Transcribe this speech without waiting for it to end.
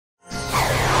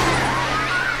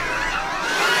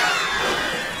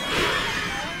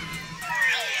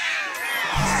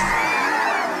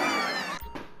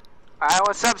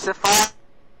what's up, Safari?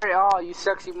 Oh, you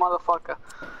sexy motherfucker.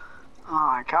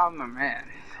 Oh, come on, man.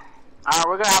 Alright,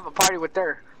 we're gonna have a party with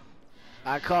her.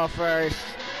 I call first.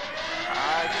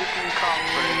 Alright, you can call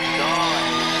first. Go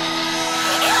on.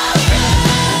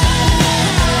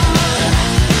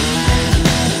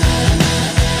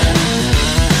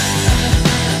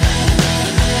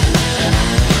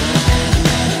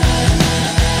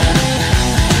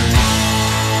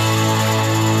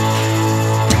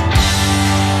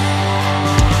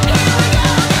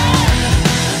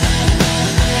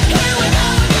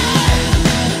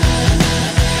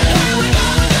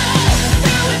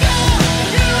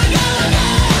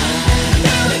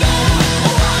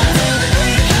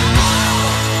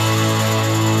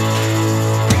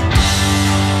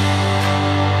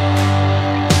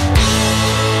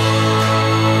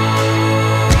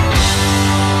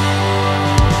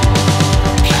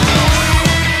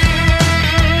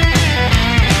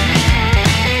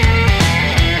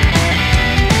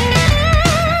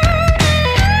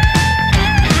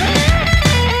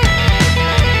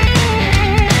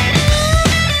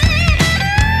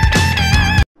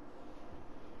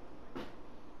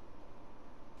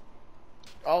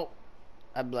 Oh,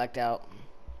 I blacked out.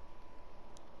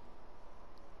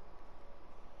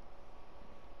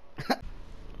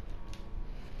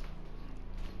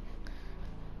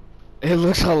 It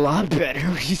looks a lot better.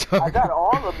 What you talking I got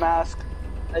all the masks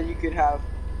that you could have.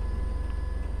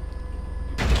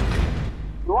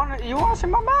 You wanna see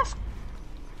my mask?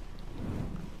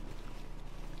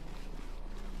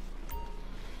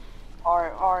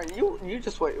 Alright, you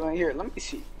just wait right here. Let me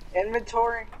see.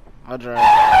 Inventory. I'll drive.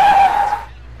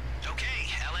 Okay,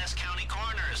 LS County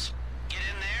Coroners. Get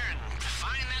in there and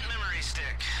find that memory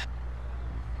stick.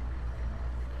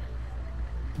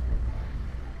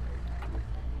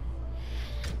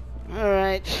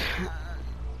 Alright.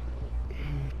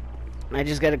 I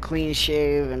just got a clean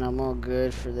shave and I'm all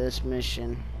good for this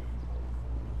mission.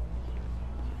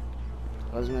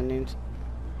 What was my name?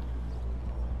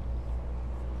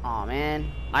 Aw,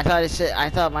 man. I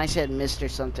thought mine said Mr.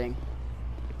 something.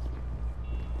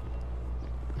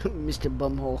 Mr.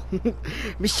 Bumhole.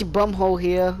 Mr. Bumhole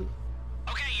here.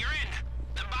 Okay, you're in.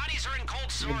 The bodies are in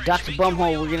cold storage. Dr.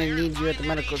 Bumhole, we're gonna need you at the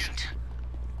medical.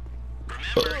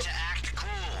 Remember to act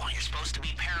cool. You're supposed to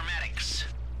be paramedics.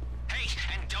 Hey,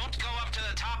 and don't go up to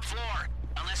the top floor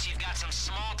unless you've got some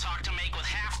small talk to make with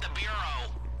half the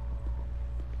bureau.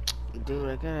 Dude,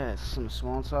 I got some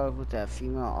small talk with that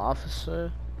female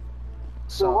officer.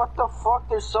 So what the fuck?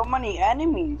 There's so many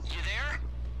enemies. You there?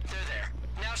 They're there.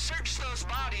 Now search those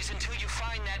bodies until you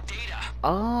find that data.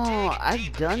 Oh,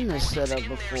 I've done this setup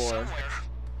before.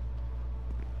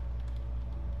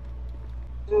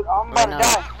 Dude, I'm about to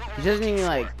die. It doesn't even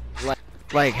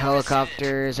like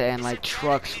helicopters and like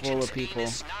trucks full of people.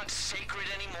 It's not sacred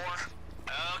anymore.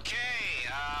 Okay,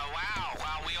 wow.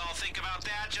 While we all think about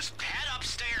that, just head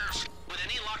upstairs. With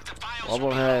any luck, the files will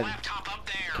be on the laptop up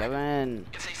there. Kevin.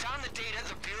 If they found the data,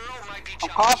 the Bureau might be I'm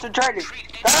concentrating. treat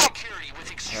any Stop. security with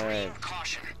extreme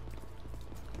caution.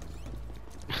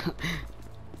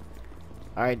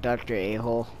 Alright, Dr.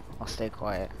 A-hole. I'll stay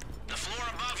quiet. The floor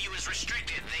above you is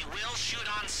restricted. They will shoot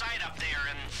on sight up there,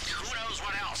 and who knows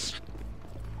what else.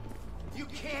 You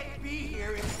can't be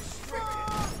here if it's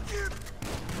restricted.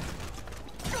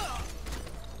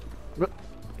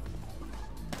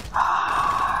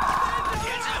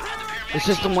 It's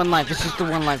just the one life. It's just the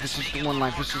one life. It's just the one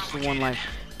life. It's just the one life.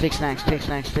 Take snacks. Take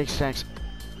snacks. Take snacks.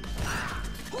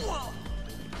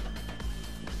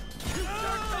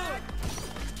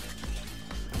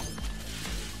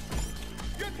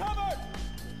 You're covered.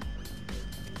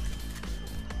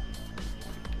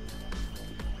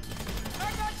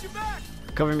 I got you back.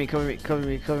 Cover me. Cover me. Cover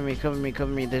me. Cover me. Cover me.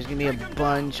 Cover me. There's gonna be a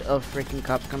bunch of freaking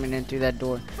cops coming in through that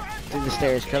door, through the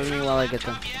stairs. Cover me while I get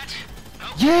them.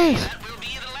 Yes.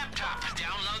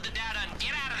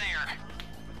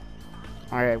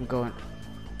 Alright, I'm going.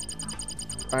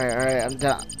 Alright, I'm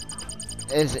done.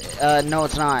 No,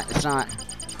 it's not. It's not.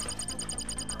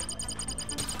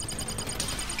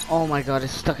 Oh my god,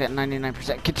 it's stuck at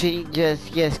 99%. Continue. Yes,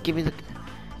 give me the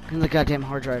goddamn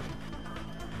hard drive.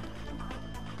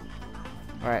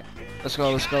 Alright, let's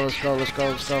go. This is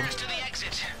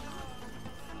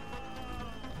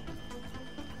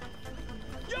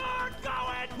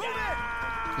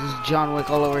John Wick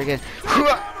all over again.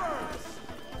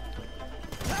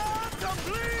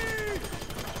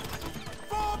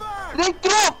 They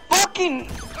throw a fucking...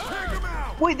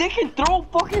 Wait, they can throw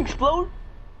fucking explode?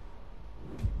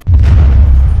 Oh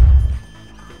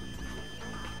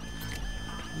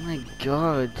my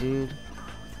god, dude.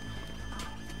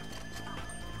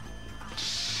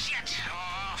 Shit!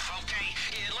 Oh, okay.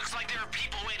 It looks like there are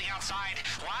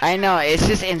I know, it's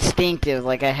just instinctive,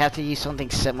 like I have to use something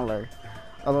similar.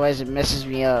 Otherwise it messes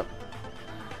me up.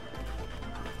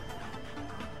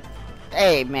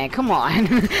 Hey man, come on.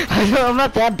 I'm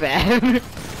not that bad.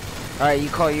 Alright, you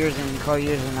call yours and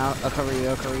I'll cover you,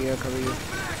 I'll cover you.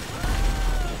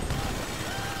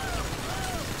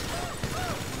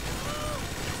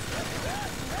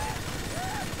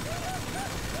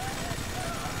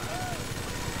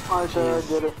 I sure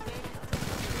did it.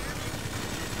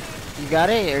 You got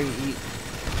it, or you...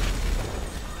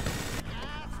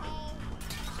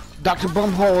 Dr.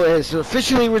 Bumhole is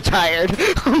officially retired.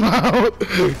 I'm out.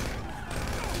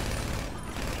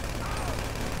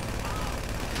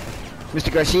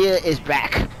 Mr. Garcia is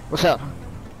back. What's up?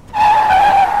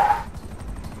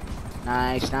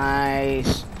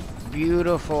 Nice.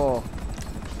 Beautiful.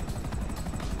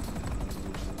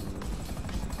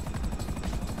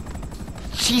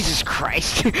 Jesus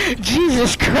Christ.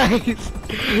 Jesus Christ.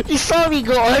 You saw me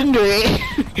go under it.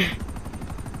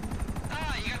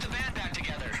 Ah, you got the band back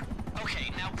together.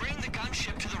 Okay, now bring the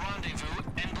gunship to the rendezvous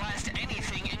and blast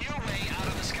anything in your way out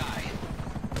of the sky.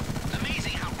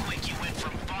 Amazing how quick you went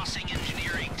from bossing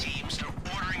engineering teams to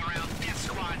ordering around death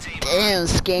squads. Damn,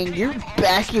 Skang, your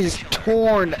back is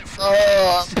torn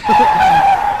up.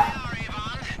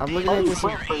 I'm looking at this.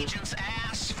 Agent's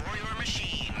ass for your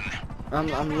machine.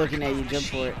 I'm looking at you. Jump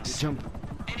for it. Jump.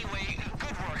 Anyway,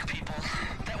 good work, people.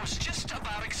 That was just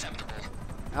about acceptable.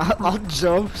 I'll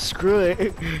jump. Screw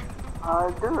it.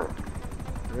 I'll do it.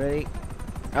 Ready?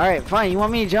 All right, fine. You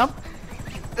want me to jump?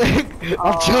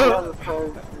 I'll jump.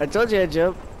 I told you I'd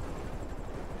jump.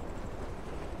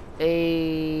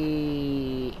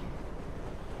 Hey.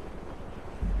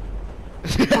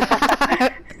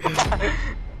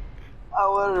 I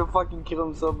wanted to fucking kill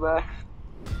him so bad.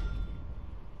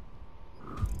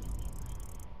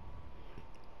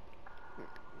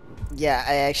 Yeah,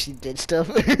 I actually did stuff.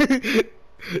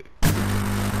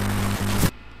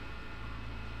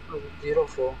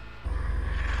 Beautiful.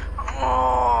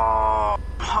 Oh,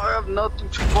 I have nothing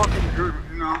to fucking do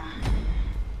now.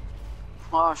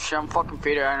 Oh shit, I'm fucking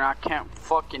Peter and I can't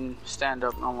fucking stand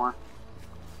up no more.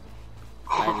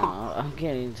 I know, I'm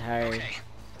getting tired. Okay,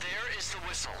 there is the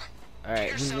whistle.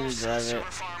 Alright, who's gonna drive it?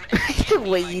 Farm The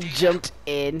way you jumped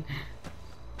in.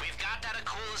 We've got that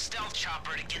Akula stealth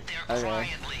chopper to get there Okay.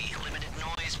 quietly. Limited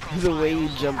noise profile. The way you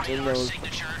jumped in radar those.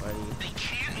 signature. They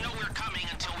can't know we're coming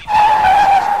until we.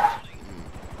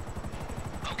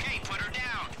 Okay, put her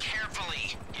down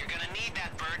carefully. You're gonna need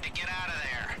that bird to get out of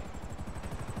there.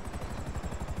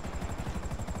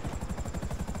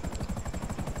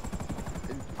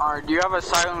 Alright, do you have a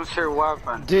silencer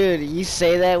weapon? Dude, you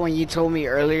say that when you told me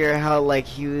earlier how like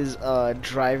he was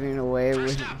driving away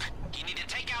with. First up, you need to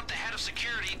take out the head of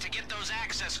security to get those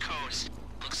access codes.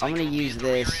 Looks I'm like gonna you'll be use at the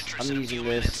rear this. entrance I'm in a using few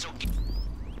this. minutes, so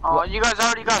Oh, you guys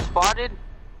already got spotted?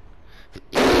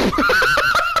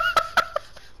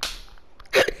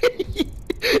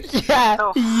 Yeah,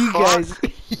 Oh, you fuck. guys.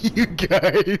 You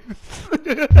guys.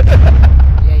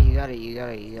 Yeah, you got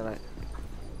it.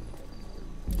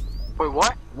 Wait,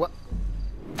 what? What?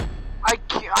 I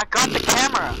got the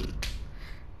camera.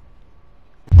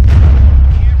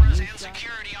 cameras and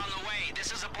security on the way.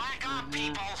 This is a black op,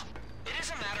 people. It is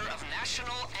a matter of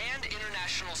national and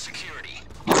international security.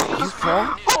 You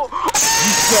fell? Oh,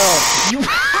 You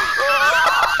fell.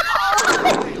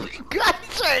 You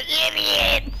guys are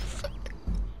idiots.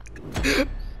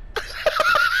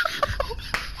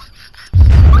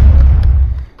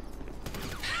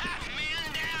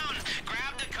 Man down!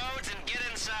 Grab the codes and get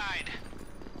inside.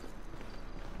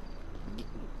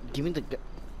 Give me the.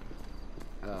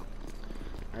 Oh.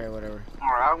 Alright, whatever.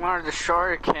 alright, I'm gonna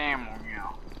destroy the camera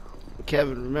now.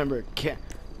 Kevin, remember, can't.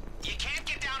 You can't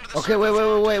get down to the Okay, wait.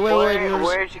 Yours-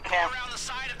 Where's your Go camera? around the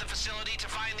side of the facility to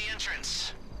find the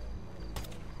entrance.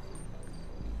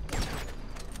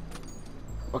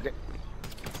 Okay.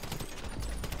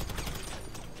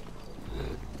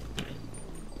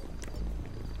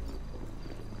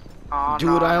 Oh, Dude,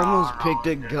 no, I no, almost no. picked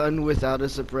a gun without a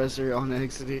suppressor on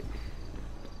accident.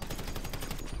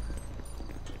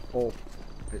 Oh.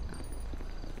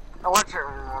 Oh, what's your...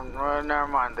 never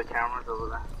mind, the camera's over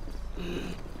there.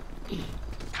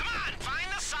 Come on,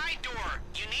 find the side door.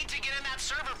 You need to get in that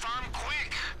server farm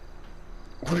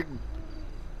quick.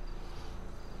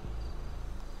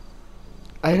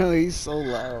 I know, he's so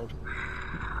loud.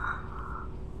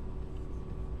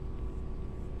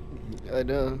 I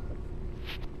know.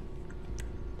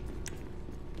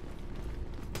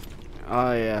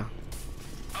 Oh yeah.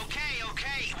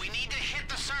 Okay, we need to hit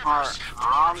the servers. Alright,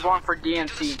 I'm going for Get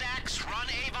to the DNC. stacks, run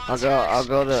I'll Avon's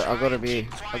go heist. to B.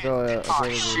 I'll go to Oh,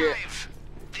 B. shit.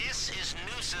 This is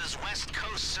Noosa's West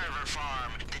Coast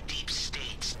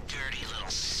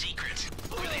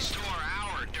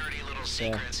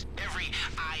secrets, every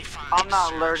I'm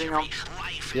not alerting them.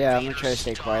 Yeah, I'm gonna try to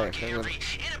stay quiet for a little. Every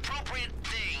inappropriate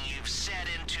thing you've said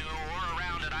into or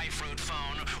around an iFruit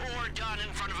phone or done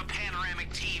in front of a panoramic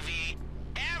TV.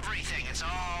 Everything, it's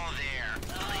all there.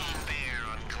 Laid bare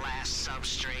on glass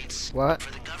substrates. What?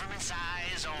 For the government's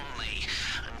eyes only.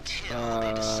 Until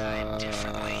they decide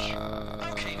differently.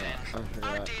 Okay then.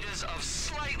 Our data's of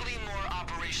slightly more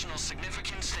operational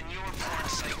significance than your porn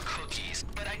site cookies.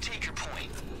 But I take your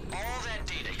point. All that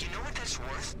data, you know what that's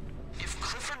worth? If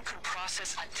Clifford could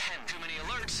process a 10 too many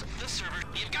alerts, the server...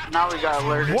 You've got Now we got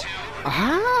alerted.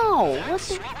 How?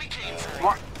 That's What the? what we came for.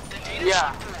 What? The data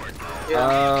Yeah. support. Yeah.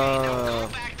 Okay, now go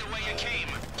back the way you came.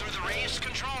 Through the raised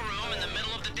control room in the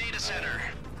middle of the data center.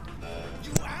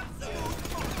 You absolute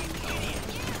fucking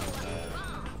idiot!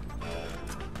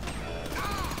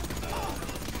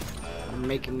 I'm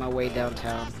making my way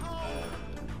downtown.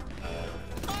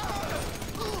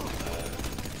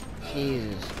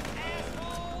 Jesus.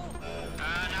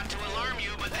 Not to alarm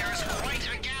you, but there's quite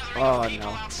a gathering Oh, of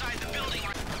people no. outside the building.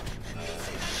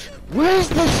 Where's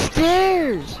the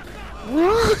stairs?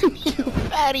 Run, you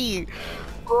fatty!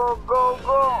 Go, go,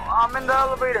 go. I'm in the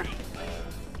elevator.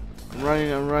 I'm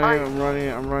running,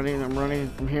 I'm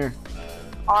running. I'm here.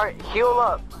 Alright, heal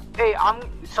up. Hey,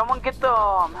 someone get the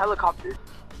helicopter.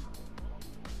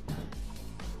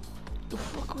 The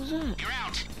fuck was that? You're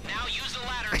out. Now use the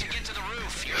ladder to get to the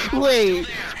roof. You're Wait,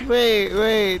 still there.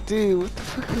 wait, dude, what the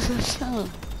fuck was that sound?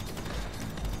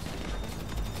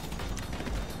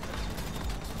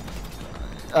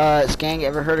 Skang,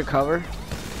 ever heard of cover?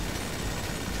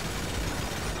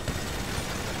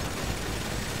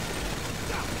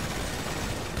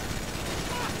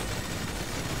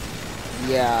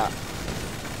 Yeah.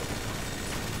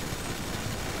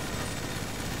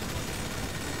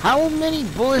 How many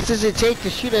bullets does it take to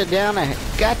shoot it down a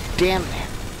goddamn...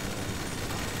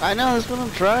 I know, that's what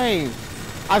I'm trying.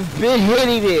 I've been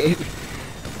hitting it.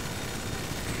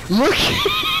 Look.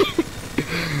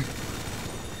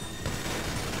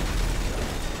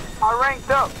 I ranked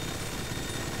up.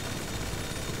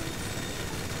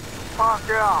 Fuck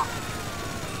yeah.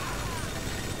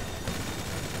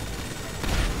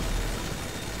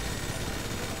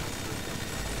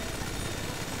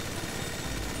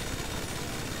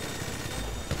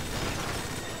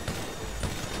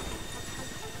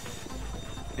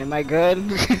 Am I good?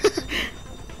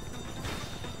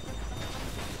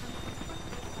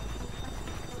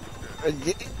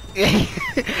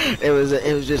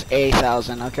 it was just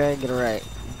 8,000. Okay, get it right.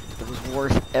 It was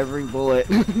worth every bullet.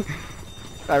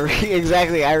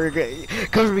 Exactly. I regret.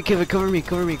 Cover me, Kevin. Cover me.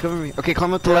 Okay,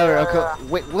 climb up the ladder. Okay.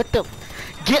 Wait, what the?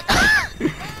 Get.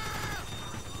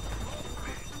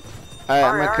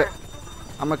 Alright,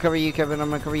 I'm gonna cover you, Kevin. I'm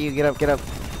gonna cover you. Get up. I'm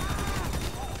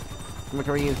gonna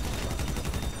cover you.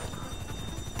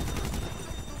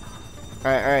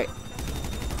 Alright.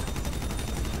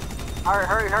 Alright,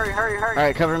 hurry.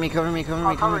 Alright, cover me.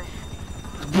 I'll cover you.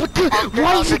 What the? Okay,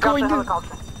 Why I'll is it pick up going the down?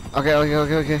 helicopter.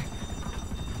 Okay.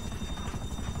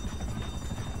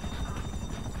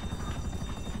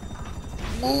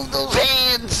 Move those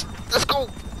hands! Let's go!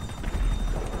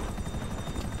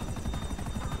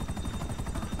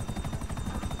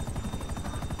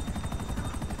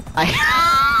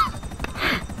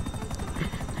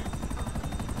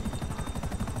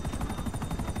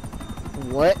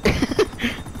 What? All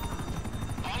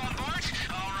on board?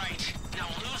 All right. Now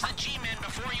lose the G-men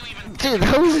before you even... Dude,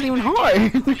 that wasn't even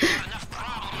hard. We've got enough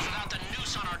problems without the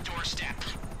noose on our doorstep.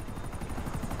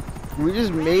 We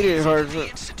just made it hard The for...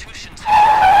 institutions...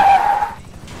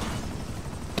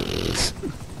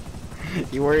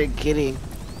 You weren't kidding.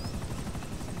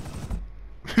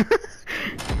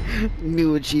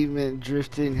 New achievement,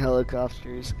 drifting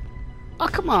helicopters. Oh,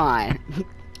 come on.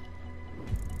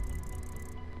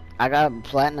 I got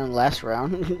platinum last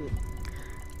round.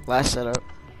 Last setup.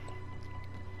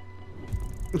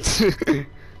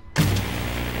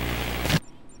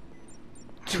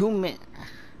 2 minutes.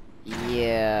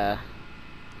 Yeah.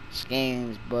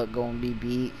 Skang's butt gonna be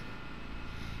beat.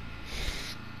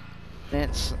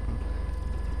 That's...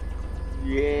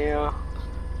 Yeah.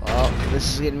 Well,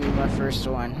 this is gonna be my first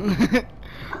one.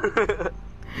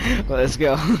 Let's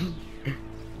go.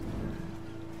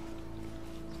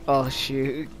 Oh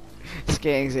shoot.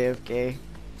 Skang's AFK.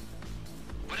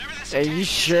 Are you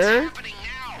sure?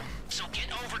 So get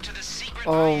over to the secret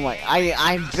Oh my,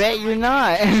 I bet you're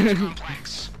not.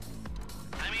 complex.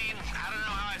 I mean, I don't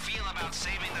know how I feel about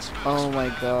saving the spoons, Oh my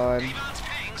god. Avon's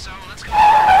paying, so let's go.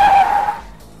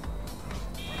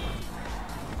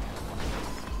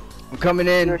 I'm coming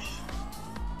in. Yes.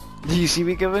 Do you see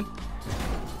me, Kevin?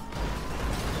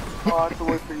 Oh, I have to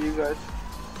wait for you guys.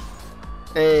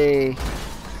 Hey.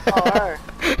 Oh, hey.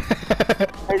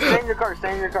 Hey, stay in your car,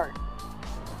 stay in your car.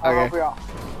 I'll help you out.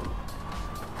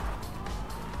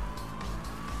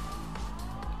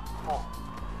 Oh.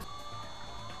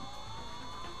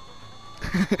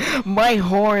 My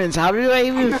horns, how did I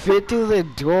even fit through the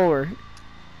door?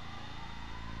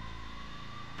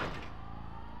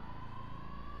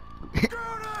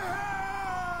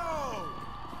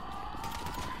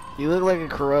 You look like a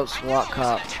corrupt SWAT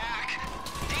cop.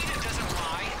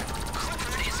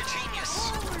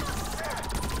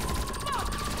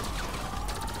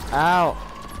 Ow.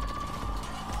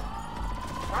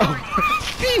 Oh,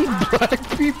 these black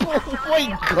people, oh my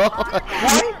god.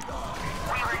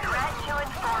 We regret to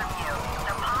inform you,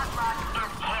 the potluck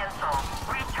is canceled.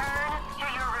 Return to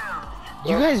your rooms.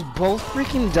 You guys both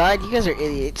freaking died? You guys are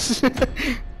idiots.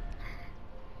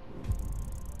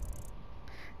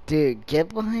 Dude,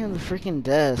 get behind the freaking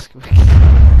desk. Until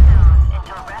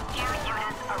rescue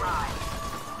units arrive.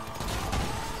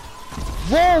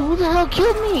 Whoa, who the hell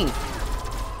killed me?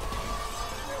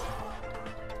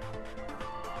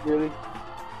 Really?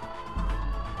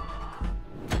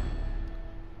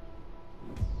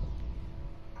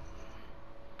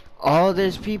 Oh,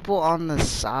 there's people on the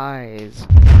sides.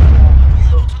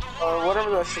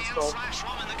 Whatever that shit's called.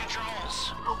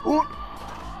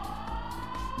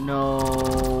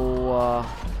 No,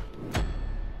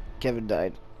 Kevin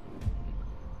died.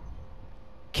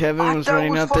 Kevin was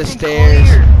running up the stairs.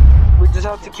 Clear. We just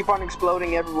have to keep on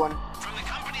exploding everyone.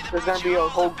 There's gonna be a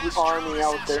whole army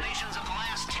out there.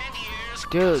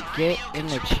 Dude, get in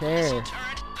the chair.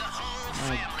 Oh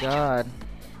my god.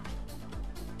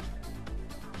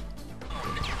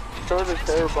 So is a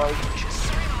terror bug.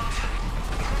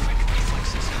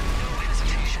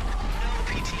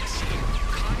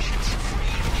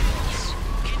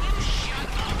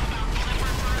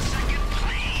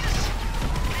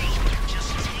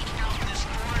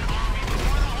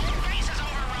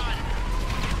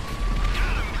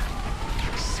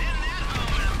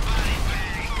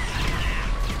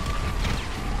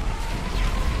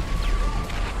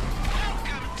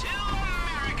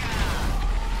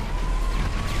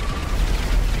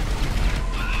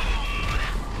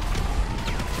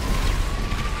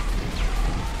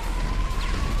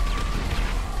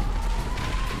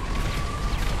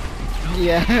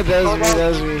 Yeah, that was me, that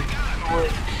was me.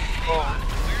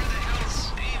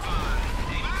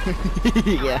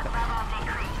 Yeah.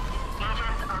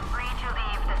 Agents are free to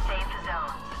leave the safe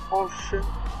zones. Oh shit.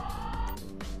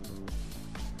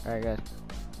 Alright, guys.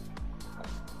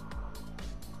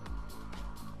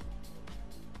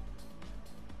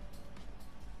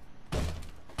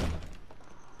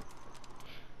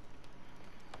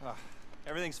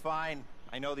 Everything's fine.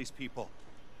 I know these people.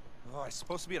 Oh, I'm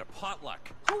supposed to be at a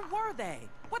potluck. Who were they?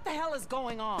 What the hell is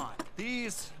going on?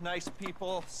 These nice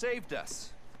people saved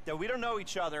us. Yeah, we don't know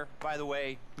each other, by the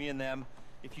way, me and them.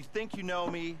 If you think you know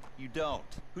me, you don't.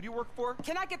 Who do you work for?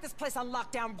 Can I get this place on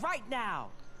lockdown right now?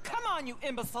 Come on, you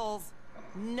imbeciles!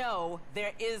 No,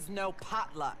 there is no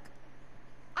potluck.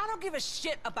 I don't give a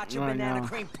shit about your I banana know.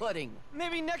 cream pudding.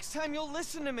 Maybe next time you'll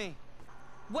listen to me.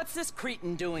 What's this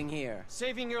cretin doing here?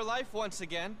 Saving your life once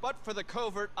again, but for the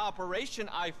covert operation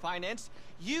I financed,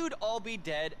 you'd all be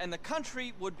dead and the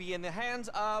country would be in the hands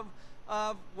of,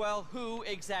 well, who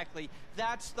exactly?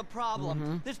 That's the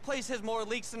problem. This place has more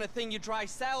leaks than a thing you dry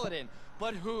salad in.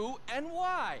 But who and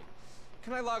why?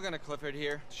 Can I log on to Clifford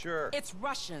here? Sure. It's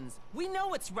Russians. We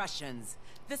know it's Russians.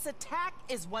 This attack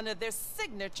is one of their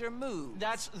signature moves.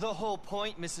 That's the whole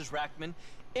point, Mrs. Rackman.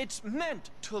 It's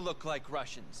meant to look like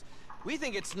Russians. We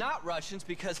think it's not Russians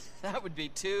because that would be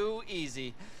too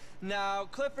easy. Now,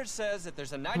 Clifford says that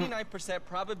there's a 99%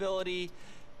 probability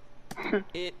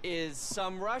it is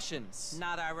some Russians.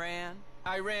 Not Iran?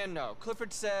 Iran, no.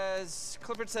 Clifford says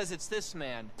it's this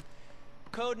man.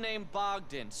 Codename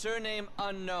Bogdan, surname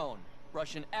unknown.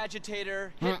 Russian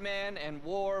agitator, hitman, and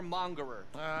warmongerer.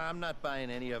 I'm not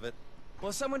buying any of it.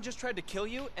 Well, someone just tried to kill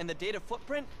you, and the data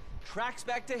footprint tracks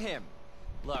back to him.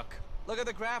 Look at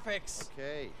the graphics.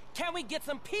 Okay. Can we get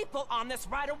some people on this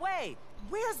right away?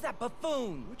 Where's that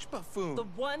buffoon? Which buffoon? The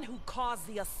one who caused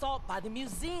the assault by the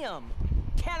museum.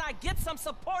 Can I get some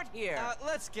support here?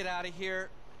 Let's get out of here.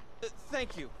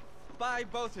 Thank you. Bye,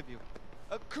 both of you.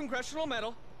 Congressional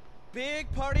medal.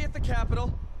 Big party at the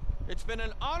Capitol. It's been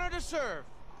an honor to serve.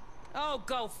 Oh,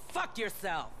 go fuck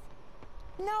yourself.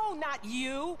 No, not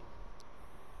you.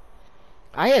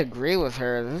 I agree with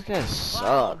her. This guy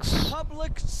sucks.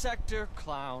 Public sector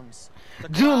clowns. The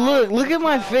Dude, clown, look the at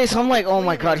my clown, face. I'm like, oh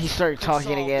my cleaners god, he started could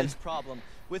talking solve again. This problem.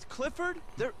 With Clifford,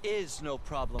 there is no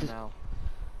problem now.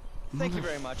 Thank you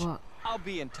very much. Motherfuck. I'll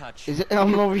be in touch. Is it?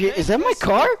 I'm over here. Is that my Listen,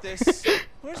 car? look, this.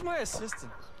 Where's my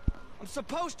assistant? I'm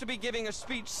supposed to be giving a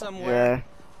speech somewhere.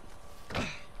 Yeah.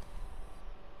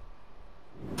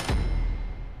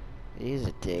 He's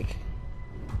a dick.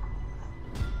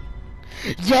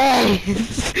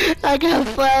 Yes! I got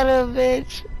flattered,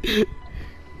 bitch!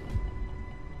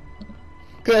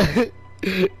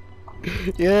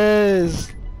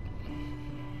 Yes!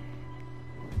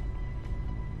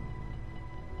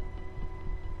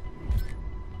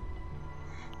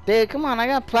 Dude, come on, I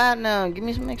got platinum. Give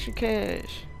me some extra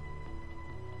cash.